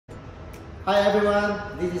Hi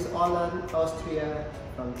everyone, this is Olan, Austria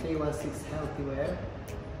from 316 Healthyware.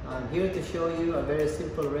 I'm here to show you a very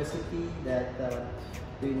simple recipe that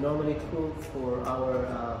we normally cook for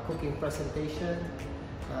our cooking presentation.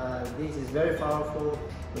 This is very powerful.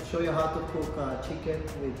 I'll show you how to cook chicken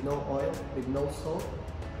with no oil, with no salt,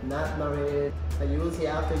 not marinated. You will see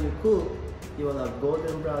after you cook, you will have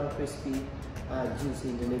golden brown, crispy, juicy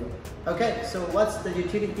in the middle. Okay, so what's the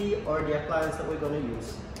utility or the appliance that we're going to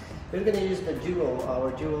use? We're going to use the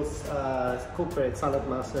our dual cooker at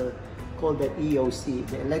Saladmaster called the EOC,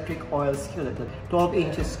 the electric oil skillet, the 12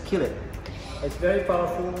 inches skillet. It's very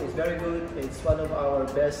powerful, it's very good, it's one of our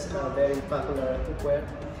best, very popular cookware.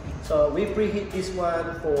 So we preheat this one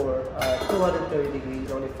for 230 degrees,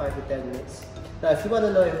 only 5 to 10 minutes. Now if you want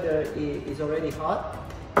to know if it is already hot,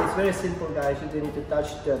 it's very simple guys, you don't need to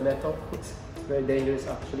touch the metal. It's very dangerous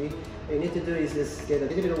actually. What you need to do is just get a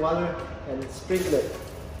little bit of water and sprinkle it.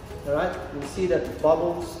 Alright, you see that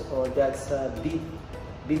bubbles or that's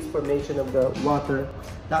beads formation of the water.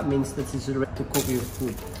 That means that it's ready to cook your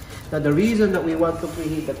food. Now the reason that we want to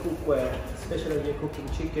preheat the cookware, especially when you're cooking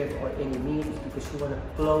chicken or any meat, is because you want to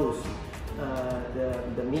close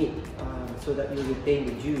the meat so that you retain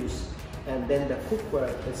the juice. And then the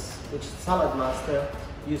cookware, which Saladmaster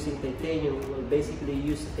using titanium, will basically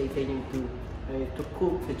use titanium to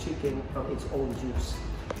cook the chicken from its own juice.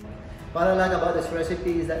 What I like about this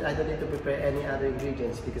recipe is that I don't need to prepare any other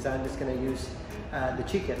ingredients because I'm just going to use the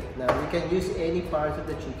chicken. Now we can use any parts of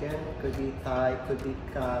the chicken. It could be thigh, it could be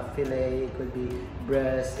fillet, it could be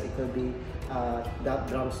breast, it could be that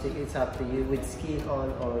drumstick. It's up to you with skin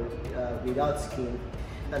on or without skin.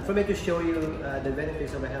 And for me to show you the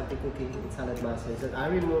benefits of a healthy cooking in Saladmaster is that I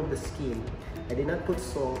removed the skin. I did not put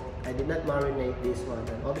salt. I did not marinate this one.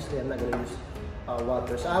 And obviously I'm not going to use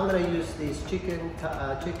water. So I'm going to use these chicken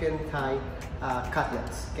thigh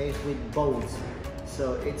cutlets, okay, with bones.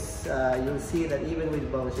 So it's you'll see that even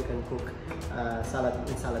with bones you can cook salad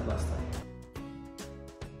in Saladmaster.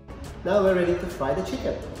 Now we're ready to fry the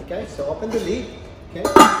chicken. Okay, so open the lid. Okay,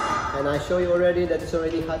 and I show you already that it's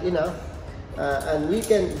already hot enough. And we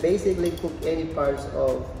can basically cook any parts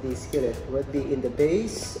of the skillet, whether it be in the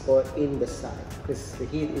base or in the side, because the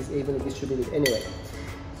heat is evenly distributed anyway.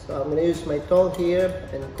 So I'm going to use my towel here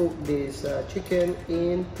and cook this chicken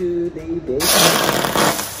into the base.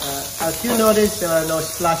 As you notice, there are no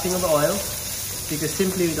splashing of oil because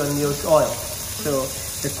simply we don't use oil. So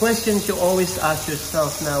the questions you always ask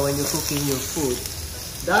yourself now when you're cooking your food: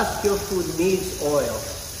 does your food need oil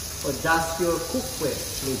or does your cookware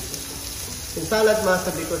need it? In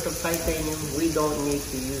Saladmaster, because of titanium, we don't need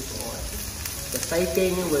to use oil. The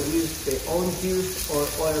titanium will use their own juice or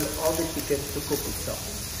oil of the chicken to cook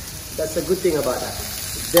itself. That's a good thing about that.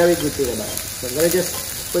 Very good thing about it. So I'm going to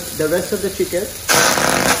just put the rest of the chicken.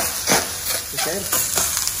 Okay.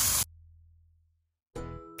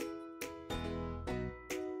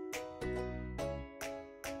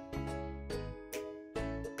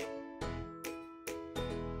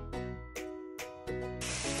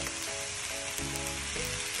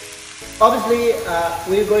 Obviously,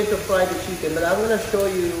 we're going to fry the chicken, but I'm going to show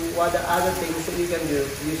you what the other things that you can do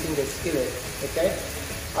using the skillet. Okay.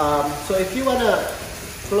 So if you want to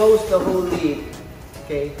close the whole lid,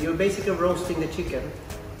 okay, you're basically roasting the chicken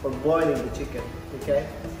or boiling the chicken, okay?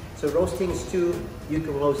 So roasting stew, you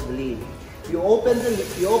can close the lid. You open the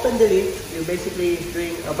lid, you're basically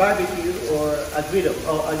doing a barbecue or a griddle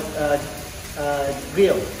or a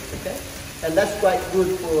grill, okay? And that's quite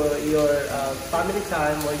good for your family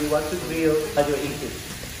time when you want to grill as you're eating.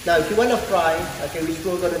 Now, if you want to fry, okay, which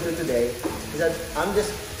we're going to do today, is that I'm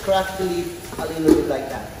just crack the lid a little bit like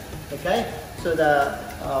that, okay? So the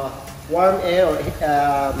warm air or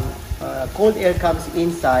cold air comes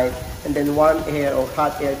inside, and then warm air or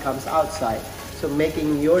hot air comes outside. So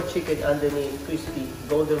making your chicken underneath crispy,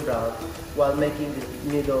 golden brown, while making the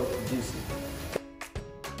middle juicy.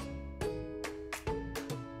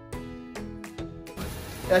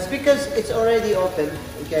 That's because it's already open,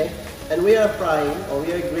 okay? And we are frying, or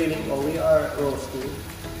we are grilling, or we are roasting.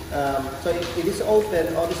 So if it is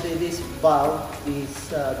open, obviously this valve,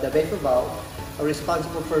 the vapor valve, are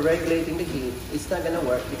responsible for regulating the heat. It's not going to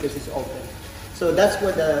work because it's open. So that's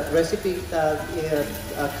where the recipe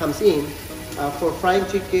comes in. For frying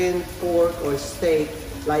chicken, pork, or steak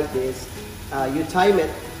like this, you time it,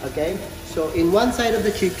 okay? So in one side of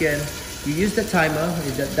the chicken, you use the timer,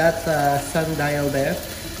 that sundial there.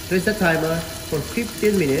 There's the timer for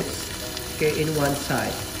 15 minutes, okay, in one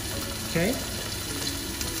side, okay?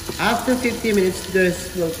 After 15 minutes,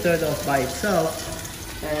 this will turn off by itself,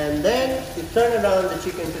 and then you turn around the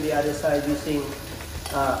chicken to the other side using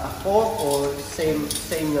a fork or same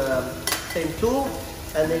same tool,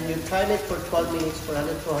 and then you time it for 12 minutes for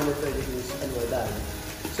 100-230 degrees, and we're done.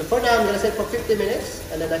 So for now, I'm going to set for 50 minutes,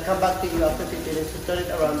 and then I come back to you after 50 minutes to turn it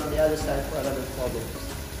around to the other side for another 12 minutes.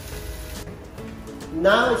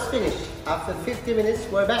 Now it's finished. After 50 minutes,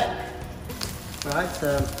 we're back. Alright,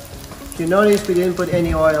 so if you notice, we didn't put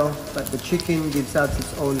any oil, but the chicken gives out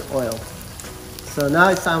its own oil. So now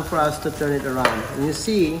it's time for us to turn it around. And you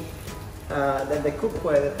see that the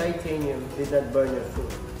cookware, the titanium, did not burn your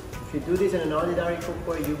food. If you do this in an ordinary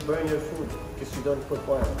cookware, you burn your food because you don't put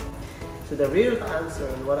oil. So the real answer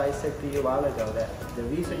on what I said to you a while ago, that the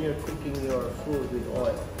reason you're cooking your food with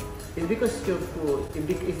oil is because your food,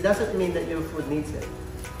 it doesn't mean that your food needs it.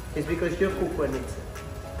 It's because your cookware needs it.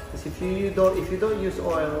 Because if you don't use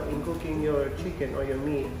oil in cooking your chicken or your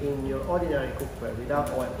meat in your ordinary cookware without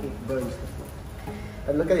oil, it burns the food.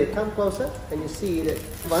 And look at it, come closer, and you see that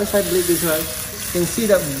once I bleed this right, you can see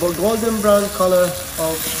that golden brown color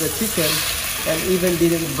of the chicken and even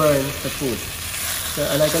didn't burn the food. So,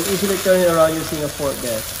 and I can easily turn it around using a fork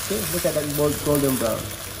there. See, look at that golden brown.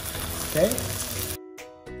 Okay?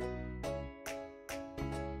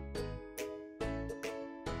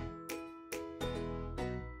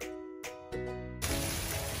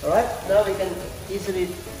 Alright, now we can easily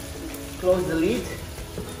close the lid,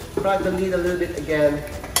 crack the lid a little bit again,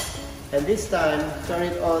 and this time turn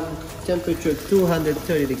it on temperature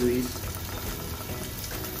 230 degrees.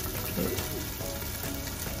 Okay.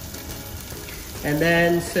 And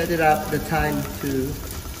then set it up the time to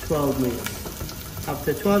 12 minutes.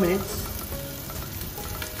 After 12 minutes,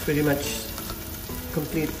 pretty much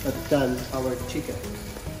complete done our chicken.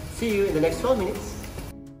 See you in the next 12 minutes.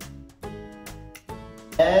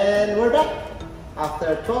 And we're back.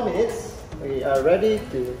 After 12 minutes, we are ready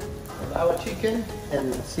to have our chicken,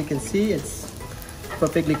 and as you can see, it's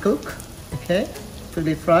perfectly cooked, okay,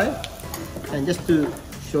 perfectly fried. And just to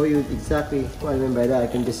show you exactly what I mean by that, I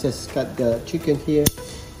can just cut the chicken here.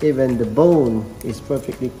 Even the bone is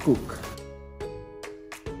perfectly cooked.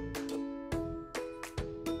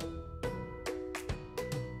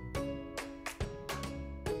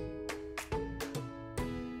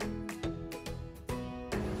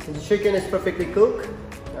 So the chicken is perfectly cooked.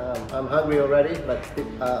 I'm hungry already, but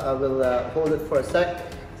I will hold it for a sec.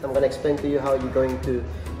 So I'm going to explain to you how you're going to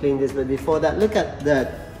clean this. But before that, look at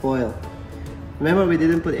that oil. Remember, we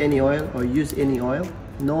didn't put any oil or use any oil.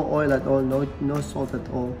 No oil at all, no salt at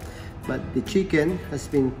all. But the chicken has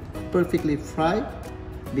been perfectly fried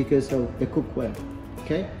because of the cookware.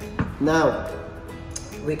 Okay? Now,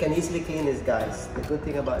 we can easily clean this, guys. The good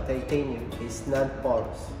thing about titanium is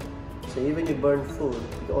non-porous. So even you burn food,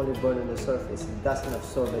 it only burns on the surface. It doesn't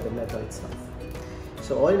absorb the metal itself.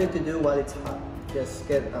 So all you need to do while it's hot, just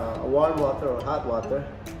get warm water or hot water,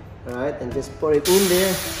 alright, and just pour it in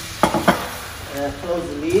there. Close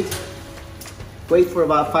the lid. Wait for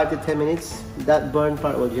about 5 to 10 minutes. That burnt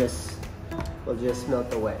part will just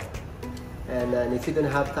melt away. And then if you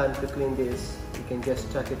don't have time to clean this, you can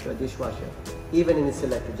just chuck it to a dishwasher. Even in its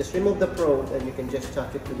electric, just remove the probe and you can just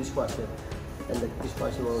chuck it to the dishwasher, and the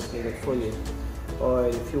dishwasher will clean it for you. Or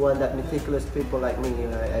if you want that meticulous people like me,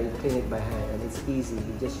 I clean it by hand, and it's easy.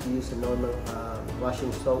 You just use a normal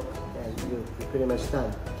washing soap and you're pretty much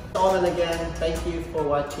done. All and again, thank you for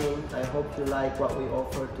watching. I hope you like what we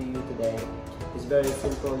offer to you today. It's very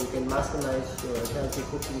simple. You can maximize your healthy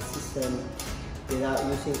cooking system without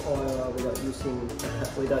using oil, without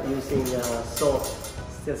using salt.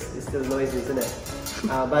 It's still noisy, isn't it?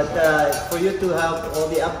 But for you to have all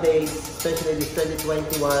the updates, especially this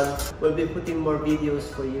 2021, we'll be putting more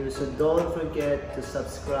videos for you. So don't forget to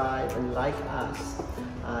subscribe and like us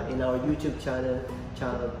in our YouTube channel,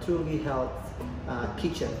 Truly Health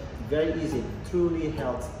Kitchen. Very easy, Truly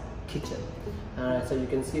Health Kitchen. So you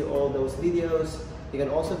can see all those videos. You can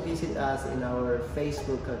also visit us in our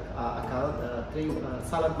Facebook account,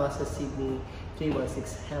 Saladmaster Sydney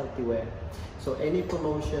 316 Healthyware. So any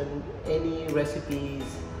promotion, any recipes,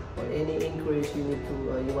 or any inquiries you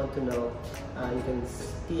want to know, you can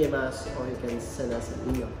DM us or you can send us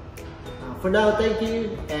an email. For now, thank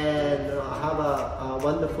you, and have a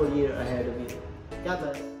wonderful year ahead of you. God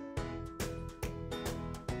bless.